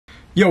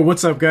Yo,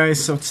 what's up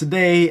guys? So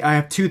today I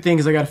have two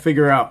things I gotta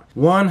figure out.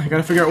 One, I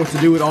gotta figure out what to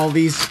do with all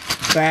these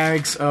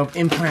bags of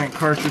implant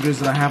cartridges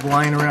that I have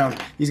lying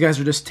around. These guys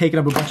are just taking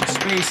up a bunch of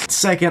space.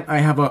 Second, I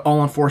have a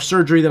all-on-4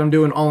 surgery that I'm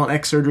doing,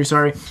 all-on-X surgery,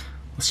 sorry.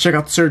 Let's check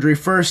out the surgery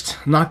first,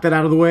 knock that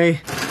out of the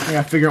way. I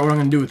gotta figure out what I'm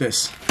gonna do with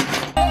this.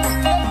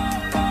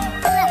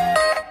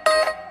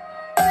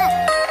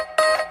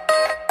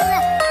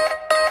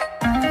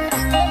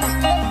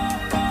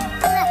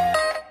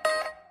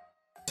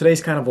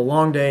 Today's kind of a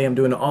long day. I'm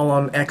doing an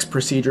all-on-X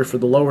procedure for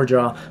the lower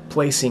jaw,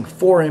 placing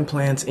 4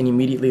 implants and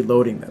immediately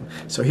loading them.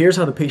 So here's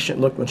how the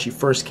patient looked when she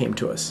first came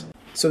to us.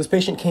 So this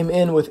patient came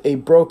in with a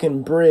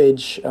broken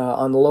bridge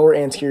on the lower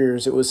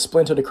anteriors. It was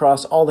splintered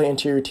across all the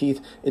anterior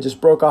teeth. It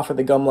just broke off at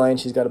the gum line.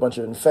 She's got a bunch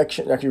of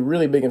infection, actually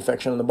really big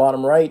infection on the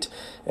bottom right,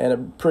 and a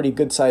pretty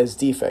good sized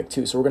defect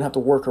too. So we're gonna have to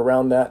work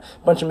around that.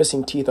 A bunch of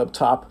missing teeth up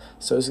top.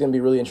 So this is gonna be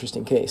a really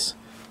interesting case.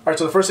 All right,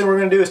 so the first thing we're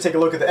gonna do is take a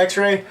look at the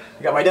x-ray.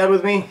 I got my dad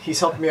with me. He's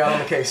helping me out on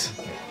the case.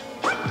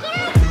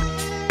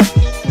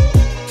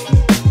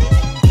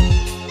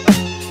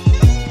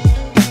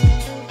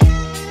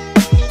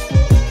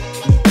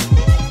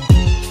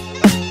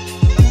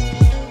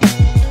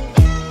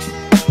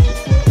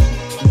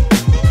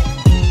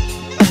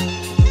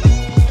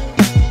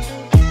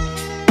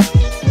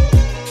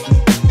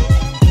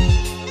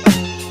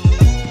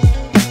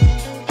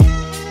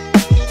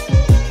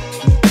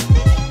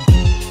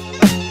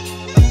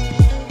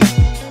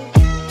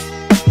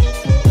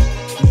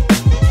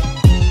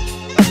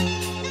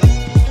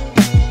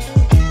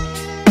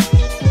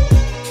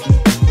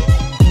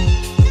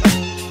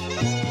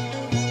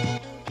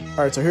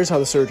 Alright, so here's how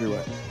the surgery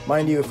went.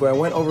 Mind you, if I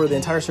went over the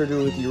entire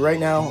surgery with you right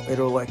now,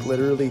 it'll like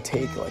literally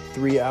take like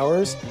 3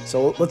 hours.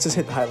 So let's just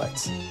hit the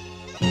highlights.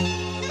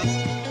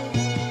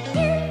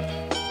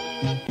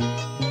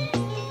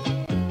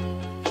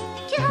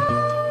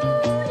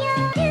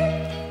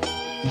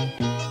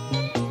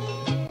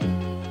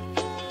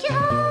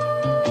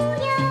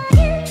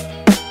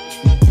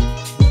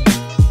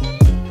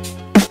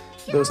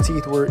 Those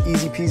teeth were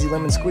easy peasy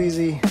lemon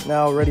squeezy,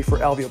 now ready for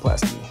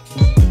alveoplasty.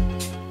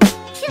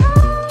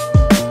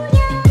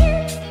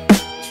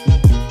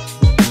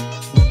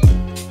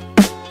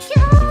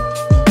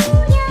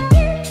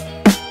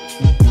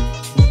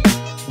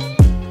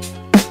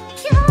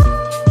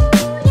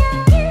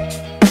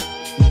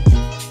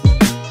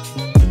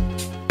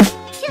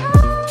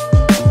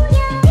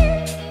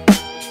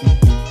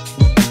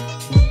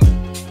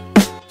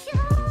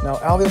 Now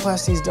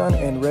alveoplasty is done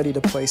and ready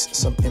to place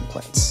some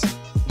implants.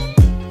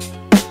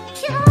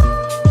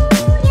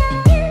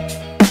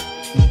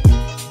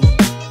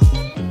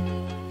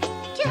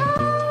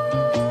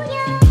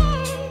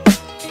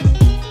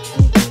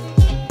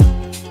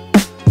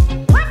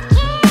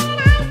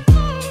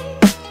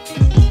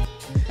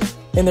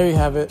 And there you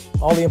have it,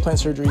 all the implant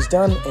surgery is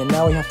done, and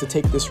now we have to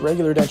take this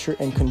regular denture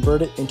and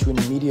convert it into an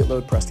immediate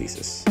load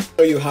prosthesis. I'll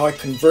show you how I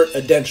convert a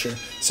denture.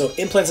 So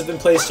implants have been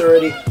placed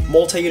already,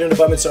 multi-unit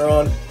abutments are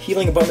on,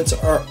 healing abutments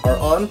are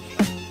on,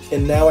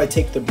 and now I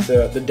take the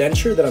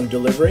denture that I'm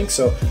delivering,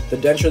 so the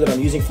denture that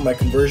I'm using for my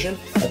conversion,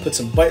 I put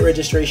some bite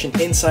registration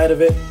inside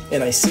of it,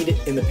 and I seat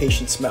it in the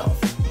patient's mouth.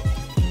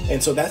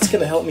 And so that's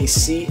going to help me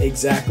see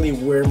exactly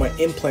where my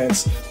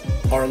implants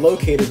are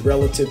located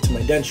relative to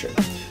my denture.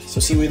 So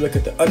see, we look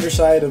at the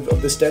underside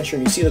of this denture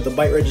and you see that the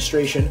bite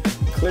registration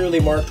clearly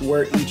marked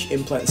where each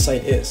implant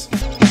site is.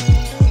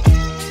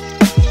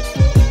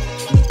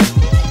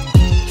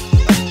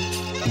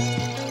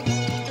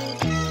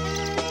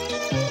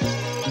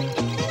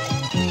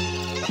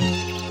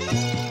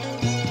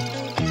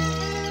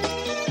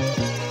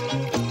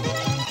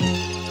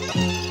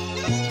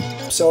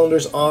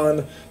 Cylinders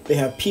on, they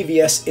have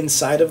PVS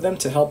inside of them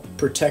to help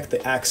protect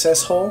the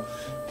access hole.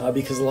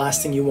 Because the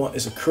last thing you want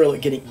is acrylic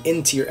getting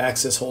into your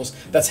access holes.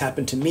 That's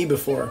happened to me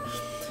before.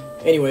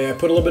 Anyway, I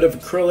put a little bit of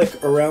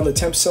acrylic around the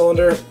temp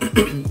cylinder.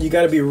 You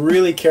got to be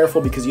really careful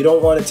because you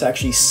don't want it to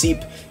actually seep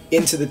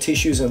into the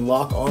tissues and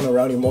lock on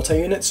around your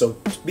multi-unit. So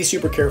be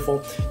super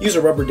careful. Use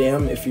a rubber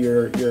dam if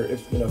you're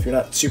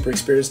not super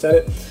experienced at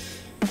it.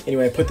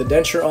 Anyway, I put the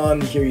denture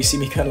on. Here you see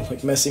me kind of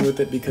like messing with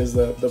it because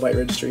the bite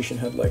registration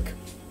had like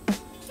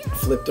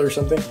flipped or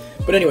something.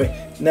 But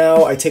anyway,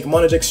 now I take a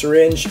monoject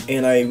syringe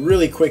and I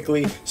really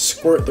quickly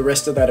squirt the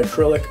rest of that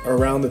acrylic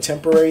around the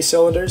temporary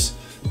cylinders.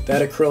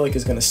 That acrylic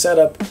is going to set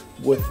up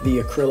with the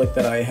acrylic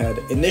that I had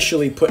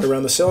initially put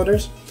around the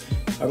cylinders.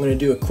 I'm going to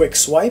do a quick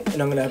swipe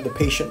and I'm going to have the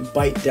patient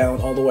bite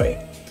down all the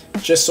way,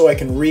 just so I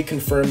can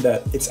reconfirm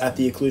that it's at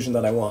the occlusion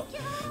that I want.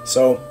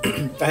 So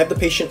I have the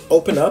patient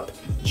open up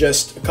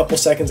just a couple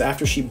seconds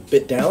after she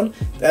bit down.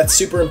 That's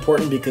super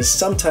important because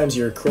sometimes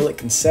your acrylic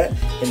can set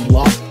and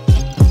lock.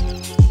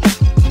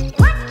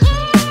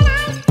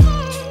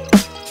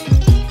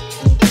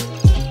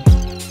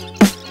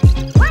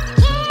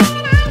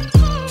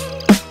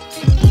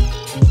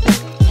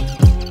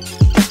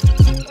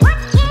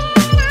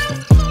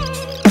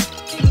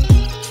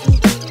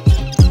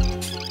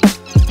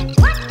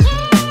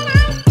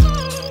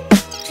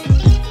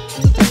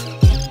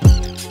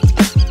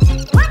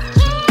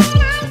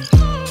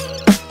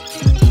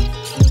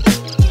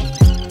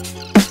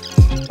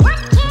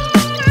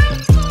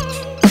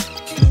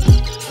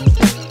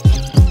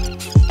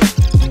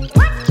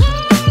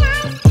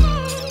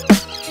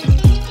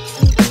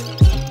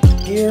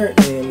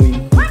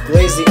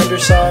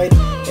 side,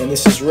 and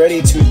this is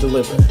ready to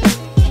deliver.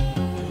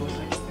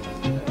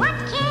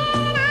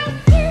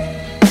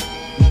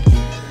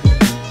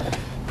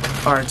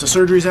 Alright, so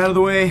surgery's out of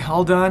the way,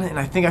 all done, and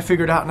I think I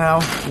figured out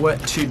now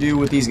what to do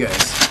with these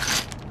guys.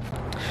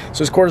 So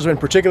this quarter's been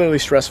particularly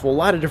stressful, a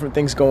lot of different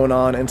things going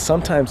on, and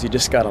sometimes you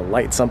just gotta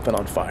light something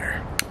on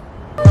fire.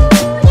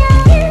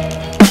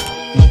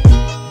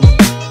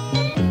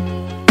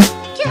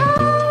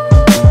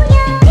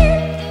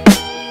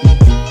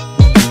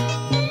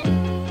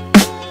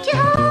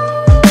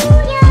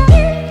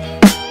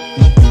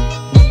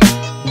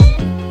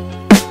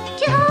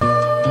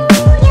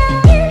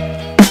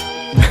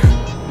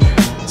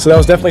 So that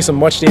was definitely some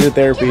much needed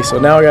therapy. So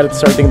now I got to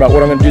start thinking about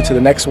what I'm going to do to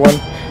the next one.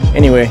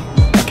 Anyway,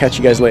 I'll catch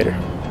you guys later.